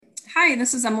Hi,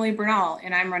 this is Emily Bernahl,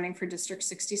 and I'm running for District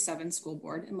 67 School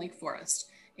Board in Lake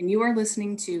Forest. And you are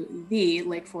listening to the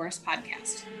Lake Forest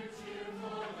Podcast.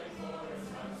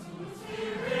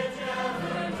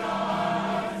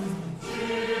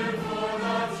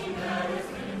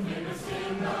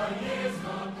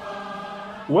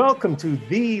 Welcome to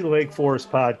the Lake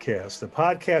Forest Podcast, a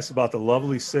podcast about the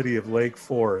lovely city of Lake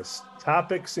Forest.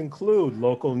 Topics include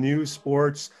local news,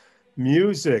 sports,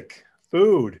 music,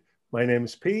 food. My name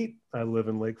is Pete. I live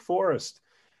in Lake Forest.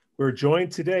 We're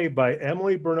joined today by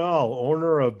Emily Bernahl,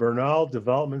 owner of Bernahl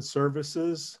Development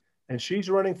Services, and she's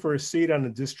running for a seat on the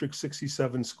District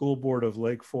 67 School Board of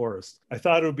Lake Forest. I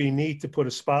thought it would be neat to put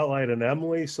a spotlight on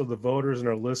Emily so the voters and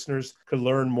our listeners could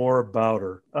learn more about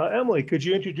her. Emily, could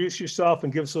you introduce yourself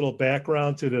and give us a little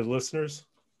background to the listeners?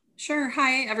 Sure.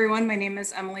 Hi, everyone. My name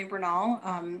is Emily Bernahl.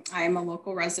 I am a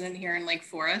local resident here in Lake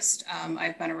Forest.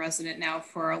 I've been a resident now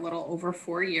for a little over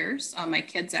 4 years. My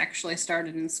kids actually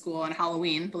started in school on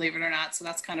Halloween, believe it or not. So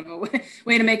that's kind of a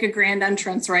way to make a grand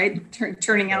entrance, right?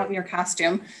 Turning out in your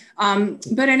costume.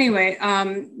 But anyway,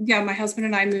 my husband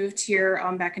and I moved here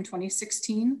back in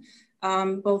 2016.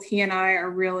 Both he and I are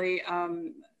really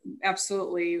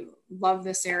absolutely love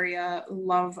this area,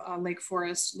 love Lake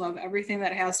Forest, love everything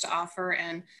that it has to offer.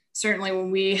 And certainly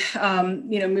when we,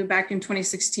 moved back in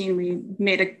 2016, we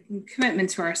made a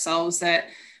commitment to ourselves that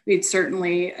we'd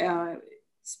certainly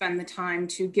spend the time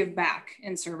to give back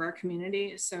and serve our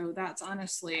community. So that's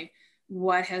honestly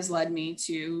what has led me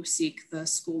to seek the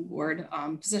school board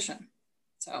position.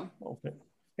 So. Okay.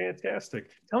 Fantastic.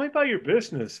 Tell me about your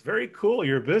business. Very cool.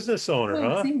 You're a business owner,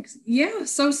 huh? Thanks. Yeah.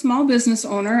 So small business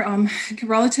owner,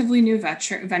 relatively new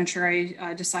venture.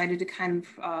 I decided to kind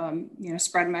of,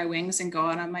 spread my wings and go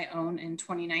out on my own in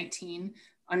 2019.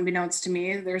 Unbeknownst to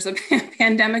me, there's a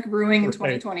pandemic brewing in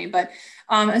 2020, but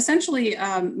essentially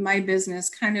my business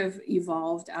kind of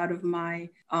evolved out of my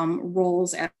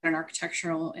roles at an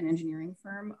architectural and engineering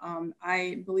firm.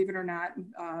 I, believe it or not,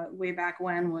 way back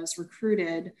when was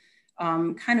recruited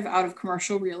kind of out of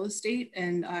commercial real estate.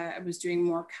 And I was doing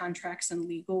more contracts and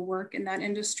legal work in that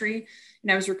industry.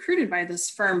 And I was recruited by this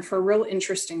firm for a real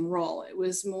interesting role. It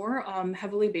was more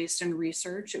heavily based in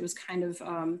research. It was kind of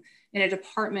in a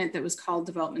department that was called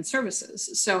development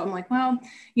services. So I'm like, well,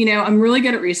 I'm really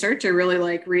good at research. I really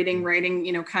like reading,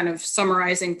 writing, kind of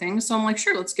summarizing things. So I'm like,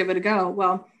 sure, let's give it a go.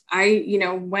 Well, I,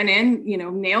 went in,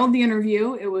 nailed the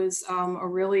interview. It was a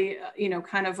really,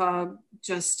 kind of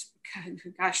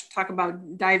talk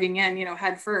about diving in,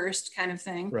 head first kind of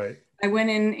thing. Right. I went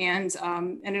in and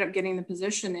ended up getting the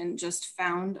position and just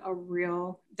found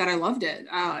that I loved it.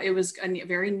 It was a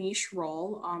very niche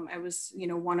role. I was,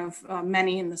 one of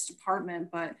many in this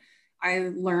department, but I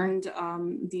learned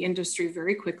the industry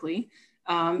very quickly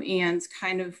and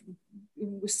kind of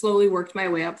slowly worked my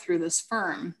way up through this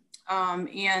firm.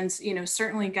 And,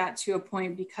 certainly got to a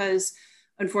point because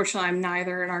unfortunately, I'm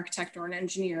neither an architect or an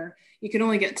engineer. You can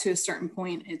only get to a certain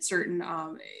point at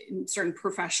certain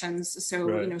professions. So,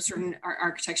 right. Certain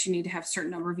architects, you need to have a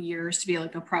certain number of years to be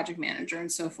like a project manager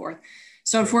and so forth.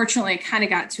 So unfortunately, I kind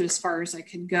of got to as far as I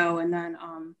could go. And then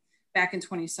back in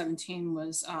 2017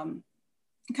 was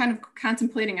kind of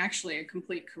contemplating actually a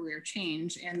complete career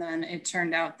change. And then it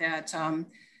turned out that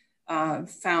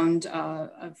found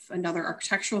another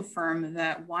architectural firm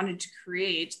that wanted to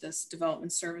create this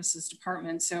development services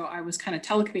department. So I was kind of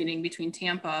telecommuting between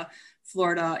Tampa,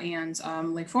 Florida, and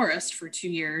Lake Forest for 2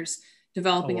 years,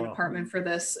 developing an apartment for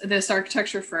this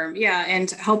architecture firm. Yeah, and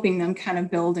helping them kind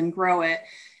of build and grow it.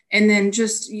 And then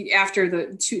just after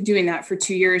doing that for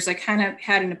 2 years, I kind of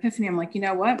had an epiphany. I'm like, you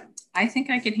know what? I think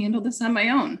I could handle this on my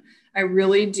own. I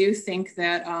really do think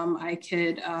that I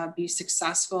could be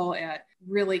successful at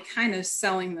really kind of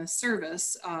selling the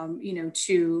service,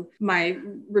 to my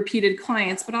repeated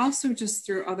clients, but also just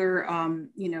through other,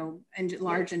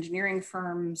 large engineering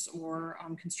firms or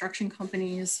construction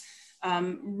companies.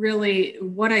 Really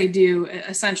what I do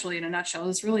essentially in a nutshell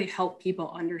is really help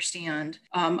people understand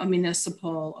a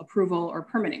municipal approval or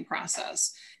permitting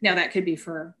process. Now that could be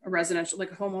for a residential,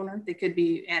 like a homeowner, they could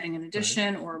be adding an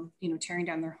addition or, tearing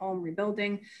down their home,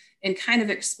 rebuilding, and kind of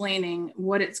explaining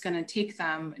what it's going to take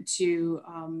them to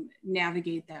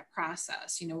navigate that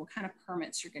process. What kind of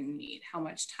permits you're going to need, how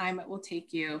much time it will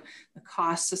take you, the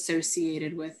costs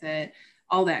associated with it,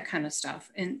 all that kind of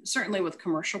stuff. And certainly with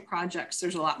commercial projects,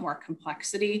 there's a lot more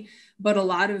complexity, but a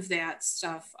lot of that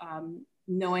stuff,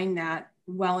 knowing that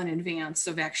well in advance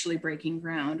of actually breaking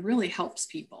ground really helps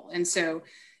people. And so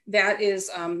that is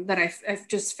that I've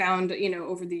just found,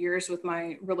 over the years with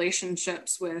my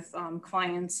relationships with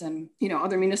clients and,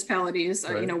 other municipalities,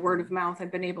 Right. word of mouth,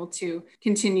 I've been able to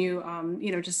continue,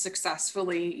 just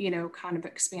successfully, kind of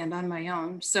expand on my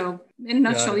own. So in a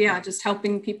nutshell, just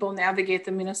helping people navigate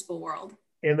the municipal world.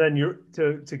 And then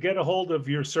to get a hold of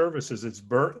your services, it's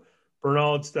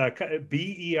Bernahls.com,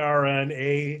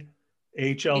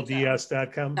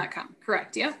 BERNAHLDS.com.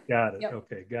 Correct. Yeah. Got it. Yep.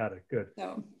 Okay. Got it. Good.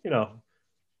 So,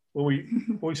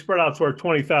 when we spread out to our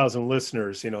 20,000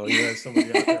 listeners, you have somebody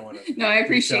out there want to. No, I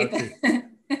appreciate that.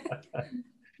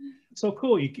 So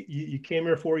cool. You came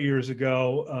here 4 years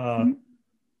ago. Mm-hmm.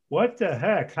 What the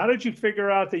heck? How did you figure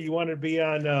out that you wanted to be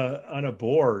on a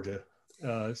board,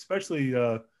 especially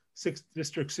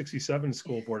District 67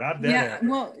 school board? How did that happen?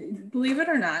 Well, believe it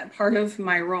or not, part of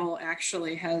my role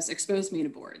actually has exposed me to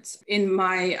boards. In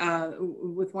my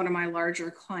with one of my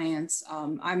larger clients,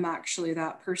 I'm actually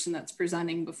that person that's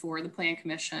presenting before the Plan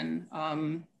Commission,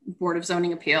 Board of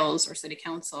Zoning Appeals, or City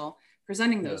Council,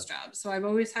 presenting those jobs. So I've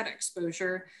always had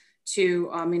exposure to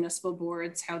municipal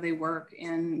boards, how they work.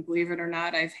 And believe it or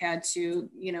not, I've had to,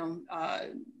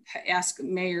 ask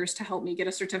mayors to help me get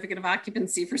a certificate of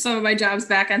occupancy for some of my jobs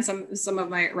back on some of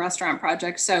my restaurant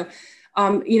projects. So,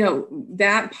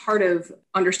 that part of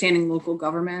understanding local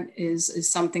government is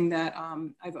something that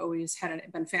I've always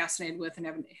been fascinated with and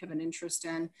have an interest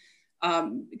in.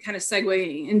 Kind of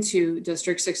segueing into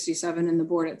District 67 and the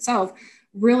board itself.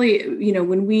 Really,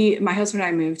 when my husband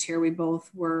and I moved here, we both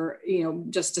were,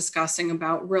 just discussing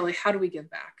about really how do we give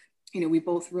back? We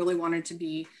both really wanted to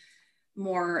be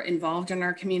more involved in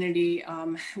our community.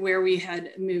 Where we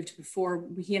had moved before,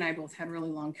 he and I both had really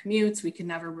long commutes. We could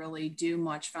never really do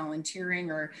much volunteering,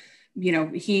 or,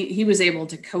 he was able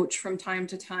to coach from time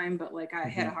to time, but I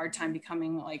had a hard time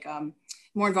becoming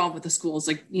more involved with the schools,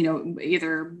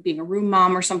 either being a room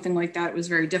mom or something like that. It was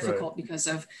very difficult because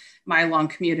of my long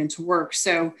commute into work.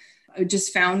 So I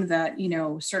just found that,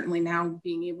 certainly now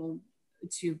being able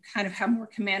to kind of have more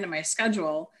command of my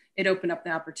schedule, it opened up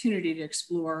the opportunity to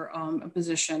explore a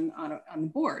position on the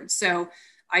board. So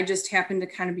I just happened to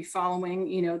kind of be following,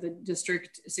 the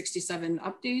District 67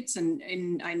 updates.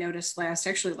 And I noticed last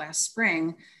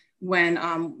spring, when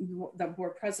the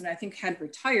board president, I think, had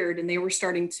retired, and they were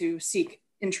starting to seek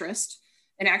interest.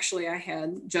 And actually, I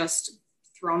had just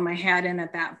thrown my hat in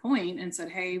at that point and said,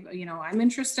 hey, I'm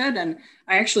interested. And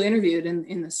I actually interviewed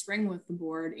in the spring with the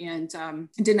board and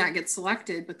did not get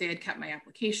selected, but they had kept my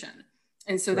application.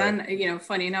 And so then,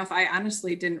 funny enough, I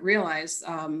honestly didn't realize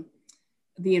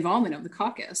the involvement of the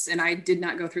caucus. And I did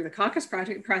not go through the caucus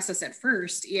process at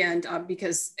first. And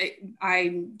because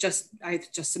I just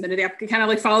submitted the application,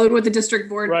 kind of followed what the district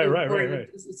board,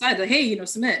 said, hey,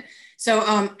 submit.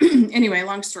 So anyway,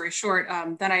 long story short,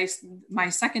 then my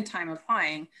second time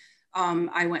applying,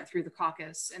 I went through the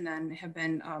caucus and then have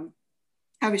been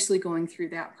obviously going through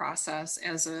that process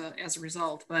as a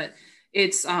result. But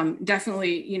it's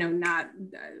definitely, not,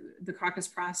 the caucus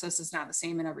process is not the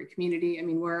same in every community. I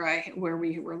mean, where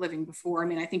we were living before,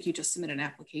 I think you just submit an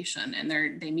application and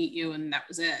they meet you and that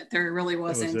was it. There really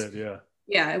wasn't,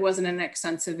 it wasn't an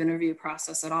extensive interview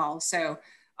process at all. So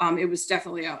it was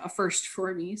definitely a first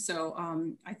for me. So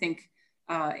I think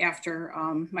after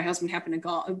my husband happened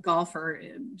to golf or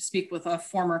speak with a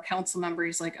former council member,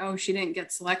 he's like, oh, she didn't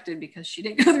get selected because she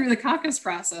didn't go through the caucus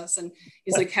process. And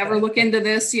he's like, have her look into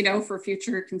this, for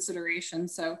future consideration.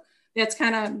 So that's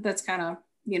kind of,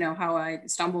 how I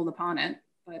stumbled upon it.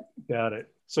 But got it.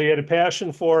 So you had a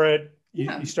passion for it.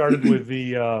 You started with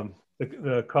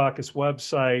the caucus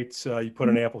website. You put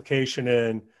an application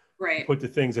in, you put the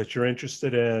things that you're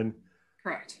interested in.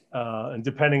 Correct. And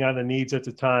depending on the needs at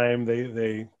the time,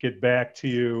 they get back to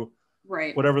you.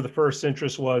 Right. Whatever the first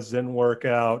interest was didn't work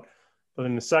out. But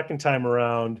then the second time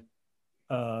around,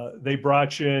 they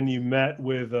brought you in, you met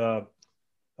with a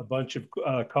bunch of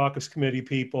caucus committee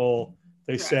people.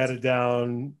 They sat it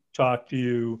down, talked to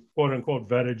you, quote unquote,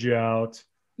 vetted you out.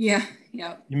 Yeah.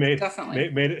 You made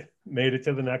it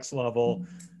to the next level.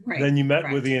 Right. Then you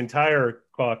met with the entire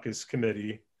caucus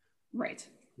committee. Right.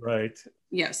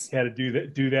 Yes. Had to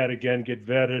do that again, get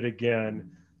vetted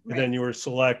again. And then you were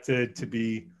selected to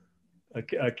be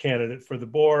a candidate for the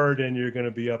board, and you're going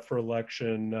to be up for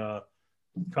election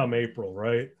come April,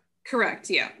 right? Correct.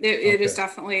 Yeah. It is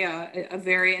definitely a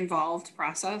very involved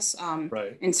process,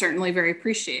 and certainly very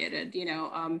appreciated.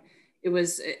 It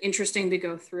was interesting to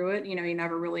go through it. You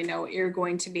never really know what you're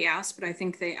going to be asked, but I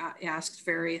think they asked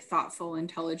very thoughtful,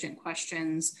 intelligent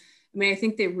questions. I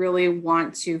think they really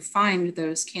want to find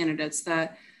those candidates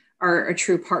that are a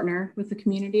true partner with the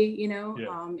community,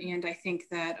 and I think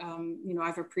that,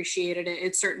 I've appreciated it.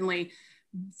 It certainly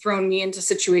thrown me into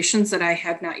situations that I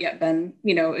had not yet been,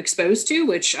 exposed to,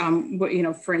 which,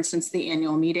 for instance, the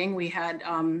annual meeting, we had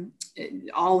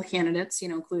all candidates,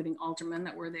 including aldermen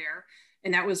that were there.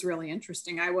 And that was really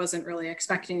interesting. I wasn't really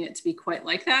expecting it to be quite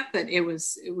like that, but it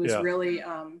was really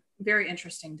very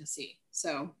interesting to see.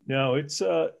 So no, it's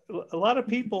a lot of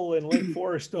people in Lake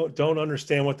Forest don't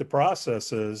understand what the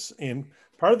process is, and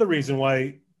part of the reason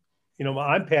why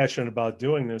I'm passionate about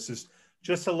doing this is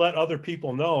just to let other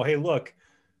people know, hey, look,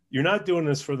 you're not doing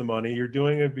this for the money. You're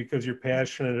doing it because you're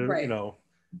passionate, right.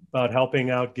 About helping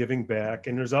out, giving back,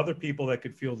 and there's other people that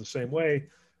could feel the same way,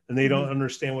 and they don't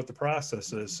understand what the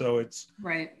process is. So it's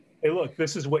right. Hey, look,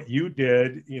 this is what you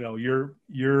did. You're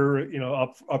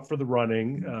up for the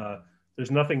running.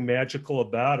 There's nothing magical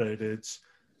about it. It's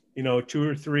 2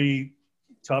 or 3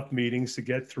 tough meetings to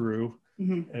get through,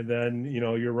 and then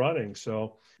you're running.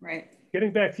 So right.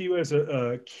 Getting back to you as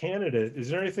a candidate, is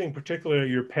there anything particular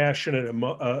you're passionate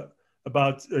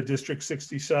about District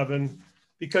 67?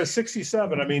 Because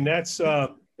 67, I mean, that's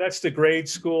the grade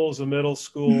schools, the middle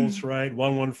schools, right?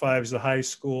 115 is the high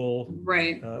school.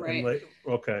 Right, right.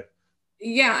 Okay.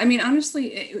 Yeah, I mean,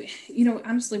 honestly,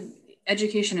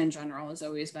 education in general has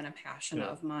always been a passion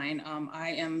of mine. I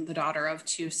am the daughter of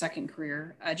 2 second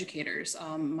career educators.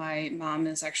 My mom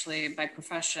is actually by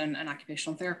profession an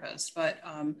occupational therapist, but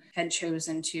had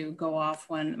chosen to go off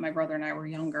when my brother and I were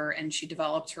younger, and she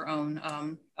developed her own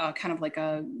kind of like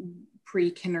a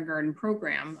pre-kindergarten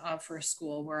program for a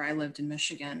school where I lived in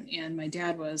Michigan. And my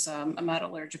dad was a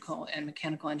metallurgical and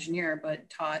mechanical engineer, but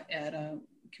taught at a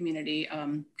community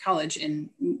college in,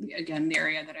 again, the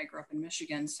area that I grew up in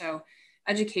Michigan. So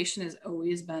education has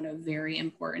always been a very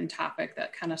important topic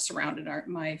that kind of surrounded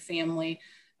my family.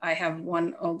 I have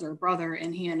one older brother,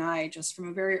 and he and I, just from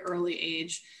a very early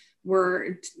age,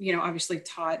 were, obviously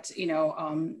taught,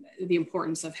 the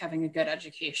importance of having a good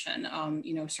education,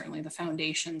 certainly the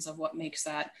foundations of what makes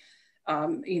that,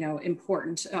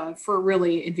 important for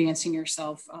really advancing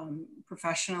yourself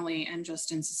professionally and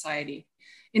just in society.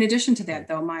 In addition to that,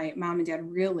 though, my mom and dad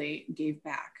really gave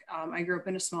back. I grew up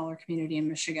in a smaller community in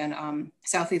Michigan,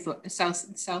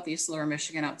 southeast Lower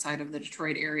Michigan, outside of the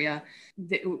Detroit area.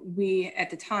 We, at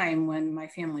the time when my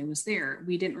family was there,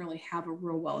 we didn't really have a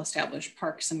real well-established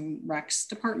parks and recs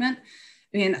department.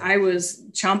 And I was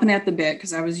chomping at the bit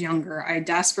because I was younger. I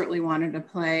desperately wanted to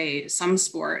play some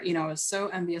sport. I was so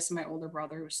envious of my older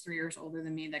brother, who was 3 years older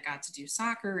than me, that got to do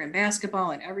soccer and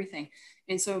basketball and everything.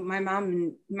 And so my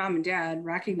mom and dad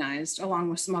recognized, along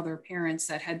with some other parents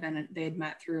that they had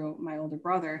met through my older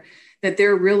brother, that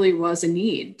there really was a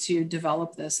need to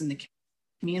develop this in the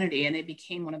community. And they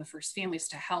became one of the first families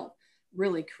to help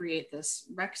really create this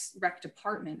rec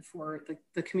department for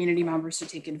the community members to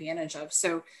take advantage of.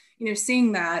 So,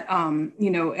 seeing that,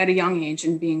 at a young age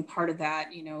and being part of that,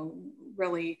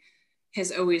 really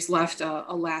has always left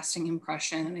a lasting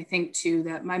impression. And I think too,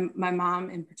 that my mom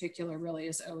in particular really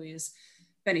has always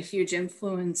been a huge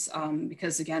influence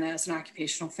because, again, as an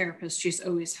occupational therapist, she's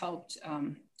always helped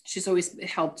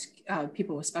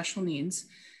people with special needs.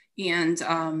 And,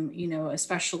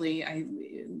 especially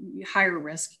higher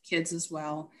risk kids as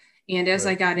well. And as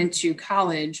I got into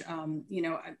college,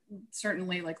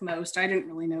 certainly like most, I didn't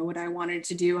really know what I wanted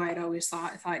to do. I'd always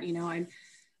thought, I'd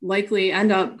likely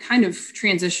end up kind of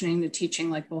transitioning to teaching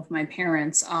like both my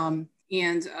parents.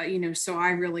 So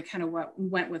I really kind of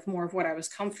went with more of what I was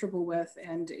comfortable with,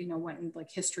 and, went in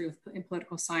like history and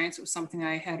political science. It was something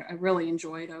I really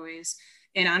enjoyed always.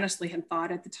 And honestly had thought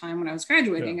at the time when I was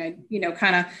graduating, I'd,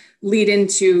 kind of lead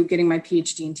into getting my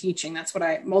PhD in teaching. That's what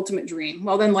my ultimate dream.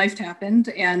 Well, then life happened,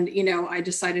 and, I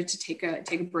decided to take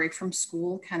a break from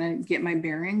school, kind of get my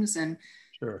bearings, and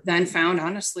then found,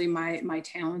 honestly, my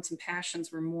talents and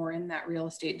passions were more in that real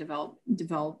estate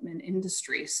development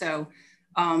industry. So,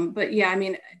 but yeah, I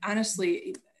mean,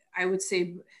 honestly, I would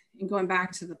say, going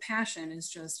back to the passion, is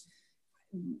just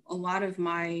a lot of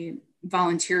my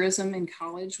volunteerism in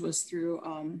college was through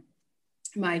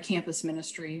my campus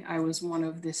ministry. I was one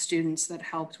of the students that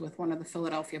helped with one of the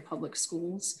Philadelphia public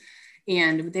schools,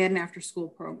 and they had an after-school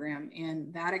program.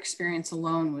 And that experience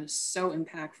alone was so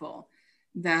impactful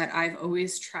that I've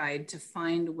always tried to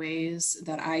find ways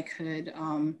that I could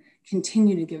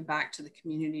continue to give back to the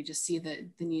community, to see the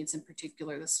needs in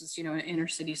particular. This was, an inner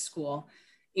city school.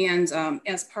 And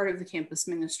as part of the campus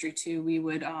ministry too, we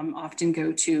would often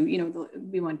go to,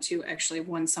 we went to, actually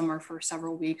one summer for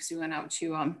several weeks, we went out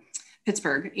to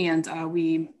Pittsburgh, and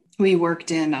we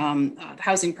worked in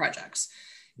housing projects.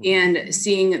 And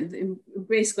seeing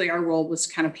basically our role was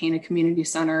kind of paint a community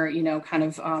center, kind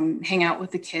of hang out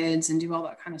with the kids and do all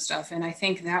that kind of stuff. And I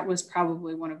think that was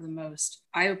probably one of the most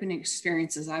eye-opening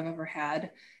experiences I've ever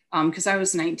had. Because I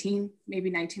was 19, maybe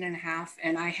 19 and a half.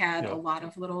 And I had a lot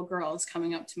of little girls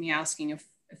coming up to me asking if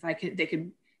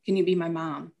can you be my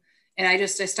mom? And I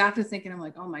stopped and thinking, I'm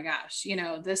like, oh my gosh,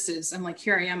 I'm like,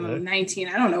 here I am, I'm 19.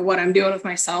 I don't know what I'm doing with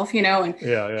myself, and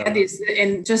had these,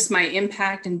 and just my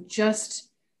impact and just,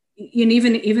 and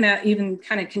even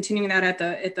kind of continuing that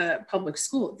at the public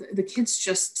school, the kids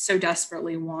just so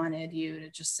desperately wanted you to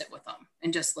just sit with them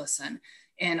and just listen.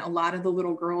 And a lot of the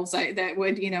little girls that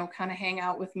would, kind of hang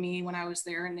out with me when I was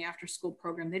there in the after school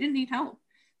program, they didn't need help.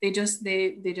 They just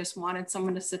wanted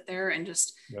someone to sit there and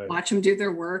just watch them do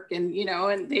their work. And,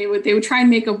 and they would try and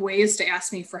make up ways to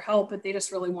ask me for help, but they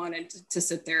just really wanted to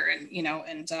sit there and,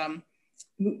 and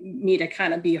me to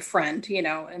kind of be a friend,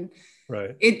 and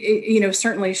it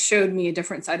certainly showed me a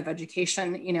different side of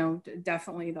education,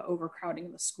 definitely the overcrowding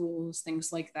of the schools,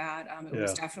 things like that. It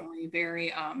was definitely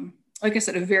very, like I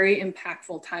said, a very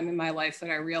impactful time in my life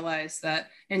that I realized that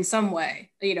in some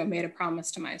way, made a promise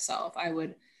to myself, I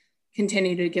would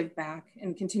continue to give back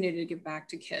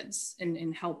to kids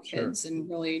and help kids and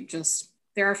really just,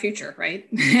 they're our future, right?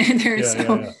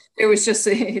 It's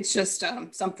just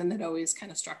something that always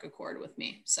kind of struck a chord with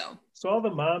me. So all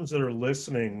the moms that are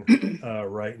listening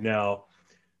right now,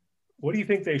 what do you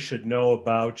think they should know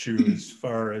about you as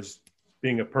far as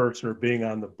being a person or being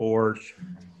on the board?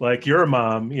 Like your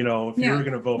mom, if you were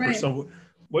going to vote for someone,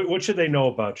 what should they know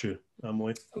about you,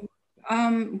 Emily?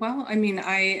 Well, I mean,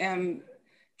 I am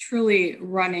truly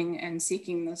running and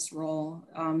seeking this role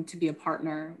to be a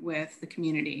partner with the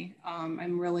community.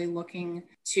 I'm really looking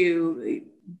to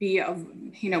be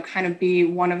kind of be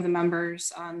one of the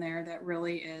members on there that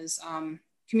really is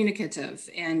communicative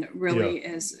and really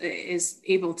is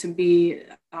able to be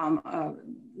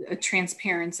a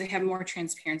transparency, have more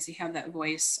transparency, have that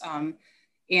voice.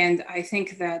 And I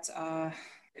think that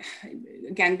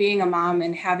again, being a mom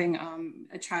and having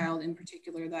a child in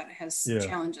particular that has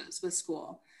challenges with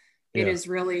school, it is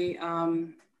really,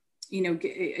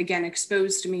 again,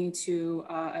 exposed me to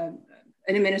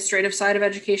an administrative side of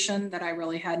education that I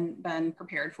really hadn't been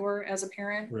prepared for as a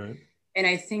parent. Right. And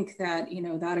I think that,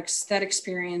 that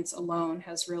experience alone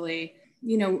has really,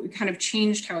 kind of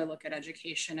changed how I look at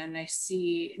education. And I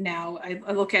see now,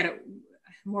 I look at it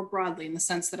more broadly in the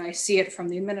sense that I see it from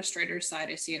the administrator's side,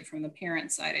 I see it from the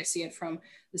parent side, I see it from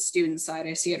the student side,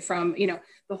 I see it from,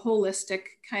 the holistic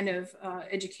kind of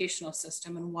educational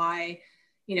system and why,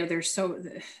 there's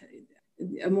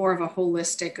more of a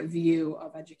holistic view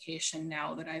of education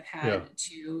now that I've had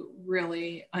to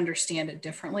really understand it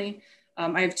differently.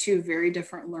 I have two very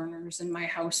different learners in my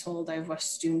household. I have a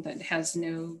student that has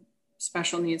no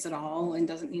special needs at all and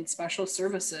doesn't need special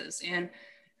services. And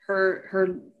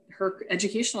her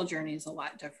educational journey is a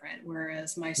lot different,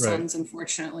 whereas my son's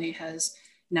unfortunately has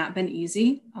not been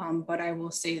easy. But I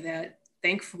will say that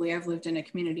thankfully I've lived in a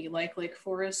community like Lake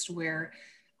Forest where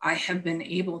I have been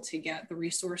able to get the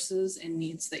resources and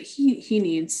needs that he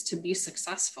needs to be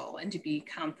successful and to be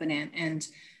confident. And,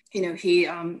 he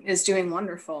is doing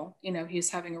wonderful. He's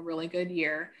having a really good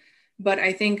year. But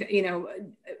I think,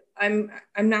 I'm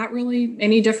not really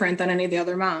any different than any of the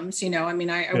other moms, I mean,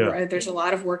 there's a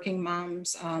lot of working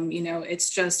moms, it's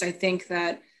just, I think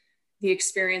that the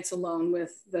experience alone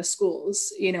with the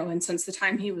schools, and since the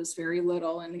time he was very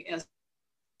little and as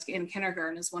in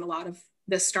kindergarten is when a lot of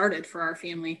this started for our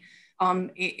family.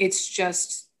 It's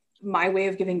just my way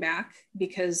of giving back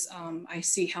because I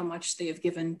see how much they have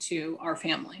given to our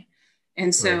family.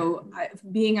 And so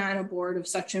being on a board of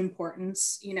such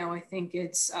importance, I think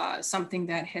it's something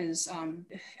that has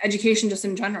education just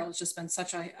in general has just been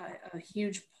such a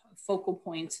huge focal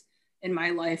point in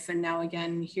my life. And now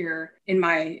again, here in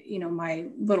my, my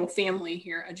little family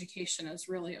here, education is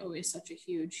really always such a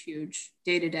huge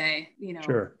day-to-day,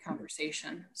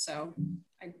 conversation. So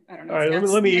I don't know. All right,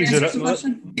 let me ease it up.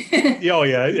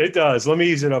 Yeah, it does. Let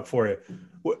me ease it up for you.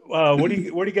 Where do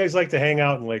you guys like to hang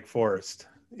out in Lake Forest?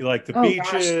 You like the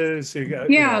beaches?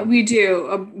 We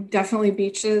do. Definitely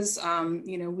beaches.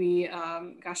 We,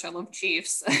 I love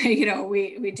Chiefs.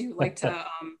 We do like to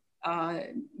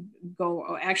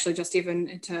go actually just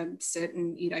even to sit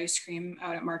and eat ice cream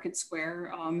out at Market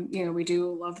Square. We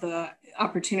do love the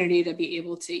opportunity to be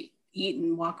able to eat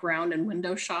and walk around and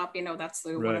window shop. That's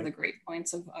one of the great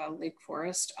points of Lake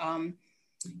Forest.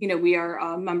 We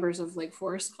are members of Lake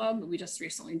Forest Club. We just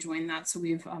recently joined that. So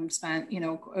we've spent,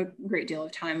 a great deal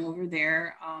of time over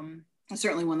there.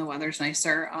 Certainly when the weather's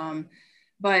nicer.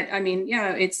 But I mean,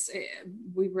 yeah,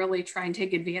 we really try and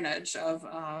take advantage of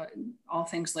all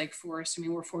things Lake Forest. I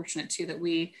mean, we're fortunate too that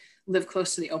we live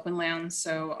close to the open lands.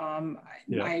 So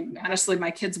I honestly, my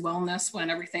kids' wellness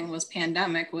when everything was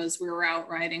pandemic was we were out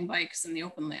riding bikes in the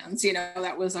open lands.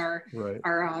 That was our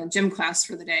gym class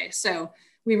for the day. So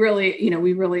we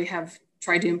really have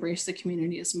tried to embrace the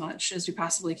community as much as we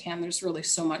possibly can. There's really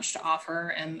so much to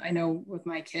offer, and I know with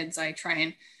my kids, I try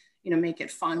and make it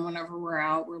fun whenever we're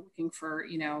out. We're looking for,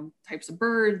 types of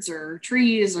birds or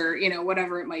trees or,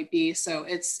 whatever it might be. So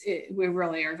we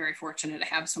really are very fortunate to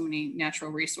have so many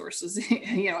natural resources,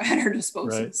 at our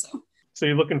disposal. Right. So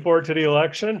you're looking forward to the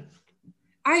election?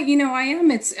 I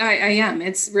am. I am.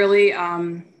 It's really,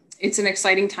 it's an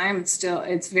exciting time.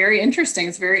 It's very interesting.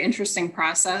 It's a very interesting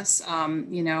process.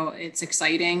 It's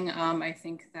exciting. I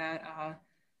think that,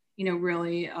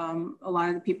 really a lot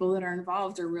of the people that are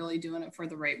involved are really doing it for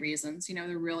the right reasons.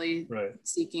 They're really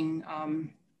seeking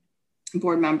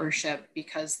board membership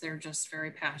because they're just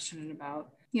very passionate about,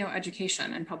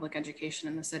 education and public education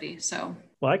in the city. So,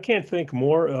 well, I can't think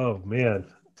more. Oh man,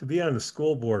 to be on the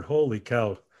school board, holy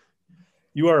cow.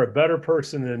 You are a better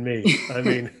person than me. I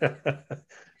mean,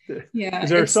 yeah,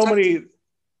 there's so many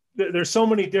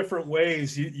different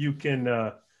ways you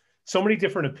can, so many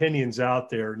different opinions out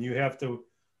there, and you have to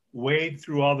wade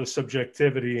through all the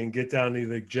subjectivity and get down to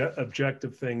the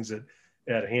objective things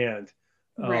at hand.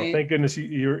 Right. Thank goodness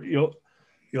you'll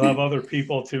have other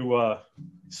people to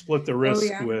split the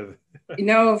risk with.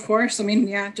 No, of course. I mean,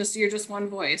 yeah, you're just one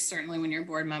voice, certainly when you're a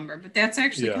board member, but that's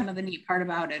actually kind of the neat part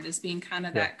about it is being kind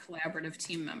of that collaborative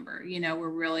team member. We're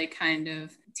really kind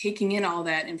of taking in all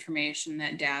that information,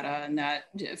 that data, and that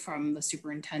from the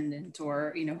superintendent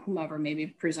or, whomever may be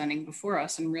presenting before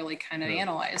us and really kind of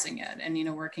analyzing it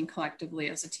and, working collectively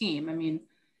as a team. I mean,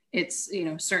 it's,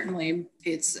 certainly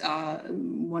it's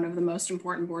one of the most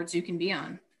important boards you can be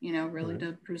on, really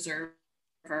to preserve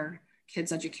our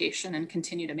kids' education and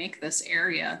continue to make this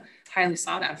area highly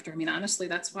sought after. I mean, honestly,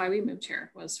 that's why we moved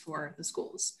here, was for the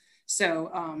schools.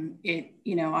 So I'm,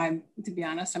 to be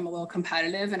honest, I'm a little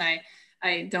competitive, and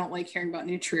I don't like hearing about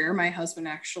New Trier. My husband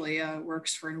actually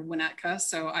works for Winnetka,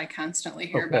 so I constantly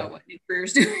hear about what New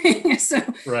Trier's doing. So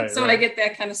I get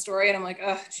that kind of story, and I'm like,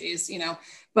 oh, geez,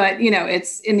 But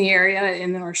it's in the area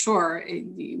in the North Shore.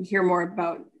 You hear more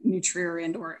about New Trier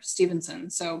and or Stevenson.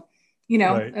 So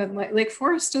Lake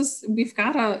Forest we've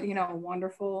got a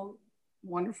wonderful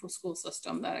school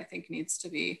system that I think needs to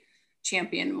be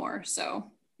championed more. So,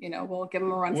 we'll give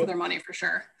them a run for their money for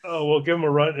sure. Oh, we'll give them a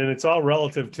run. And it's all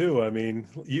relative too. I mean,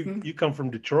 you come from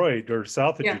Detroit or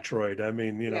south of Detroit. I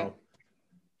mean,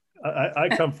 I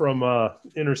come from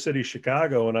inner city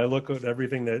Chicago, and I look at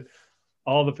everything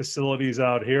all the facilities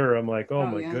out here. I'm like, oh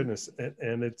my goodness.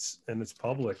 And it's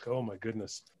public. Oh my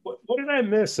goodness. What did I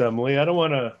miss, Emily? I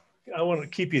want to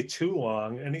keep you too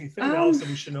long. Anything else that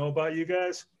we should know about you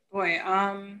guys? Boy,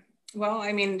 well,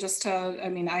 I mean,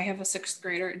 I have a 6th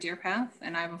grader at Deer Path,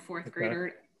 and I have a 4th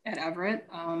grader at Everett.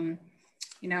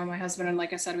 My husband, and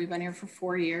like I said, we've been here for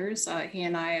 4 years. He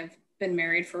and I have been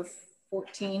married for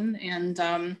 14,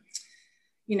 and,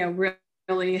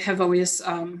 really have always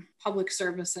public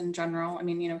service in general. I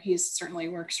mean, he certainly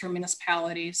works for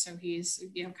municipalities, so he's,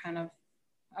 kind of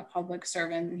a public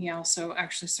servant, and he also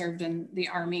actually served in the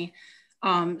Army.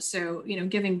 So,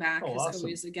 giving back has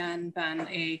always, again, been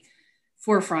a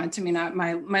forefront. I mean,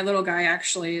 my little guy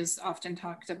actually is often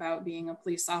talked about being a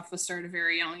police officer at a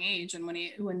very young age. And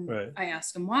when I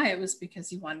asked him why, it was because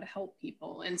he wanted to help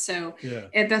people. And so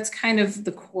that's kind of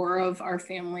the core of our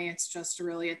family. It's just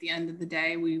really, at the end of the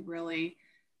day, we really,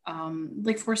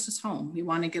 Lake Forest is home. We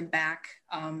want to give back.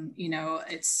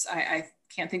 I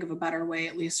can't think of a better way,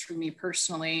 at least for me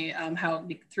personally, how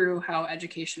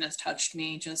education has touched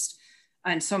me just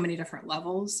on so many different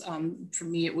levels. For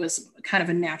me, it was kind of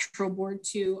a natural board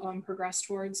to progress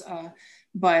towards. Like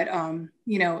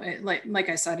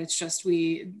I said, it's just,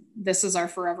 this is our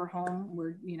forever home.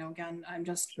 We're, again, I'm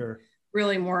just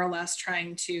really more or less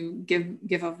trying to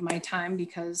give of my time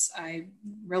because I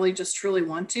really just truly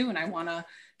want to, and I want to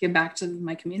give back to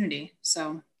my community.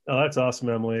 So. Oh, that's awesome,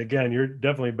 Emily. Again, you're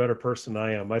definitely a better person than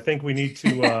I am. I think we need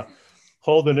to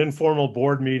hold an informal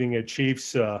board meeting at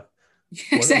Chiefs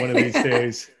one of these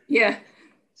days.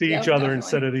 See each other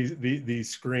instead of these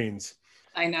screens.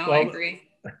 I know. I agree.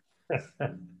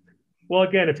 Well,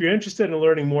 again, if you're interested in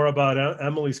learning more about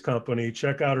Emily's company,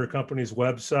 check out her company's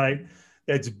website.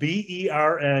 That's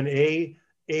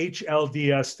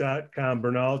BERNAHLDS.com,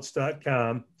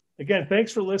 Bernalds.com. Again,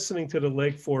 thanks for listening to the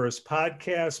Lake Forest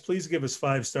podcast. Please give us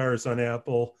 5 stars on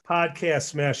Apple Podcasts.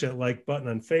 Smash that like button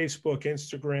on Facebook,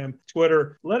 Instagram,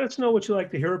 Twitter. Let us know what you'd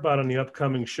like to hear about on the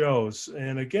upcoming shows.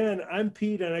 And again, I'm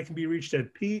Pete, and I can be reached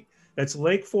at Pete. That's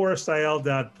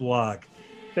lakeforestil.blog.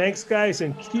 Thanks, guys,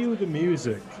 and cue the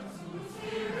music.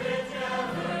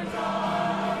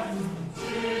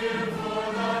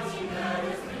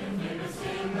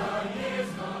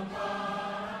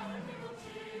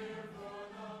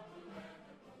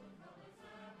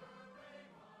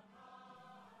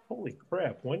 Holy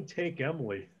crap, one take,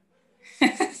 Emily.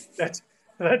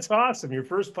 That's awesome. Your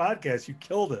first podcast, you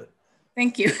killed it.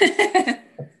 Thank you.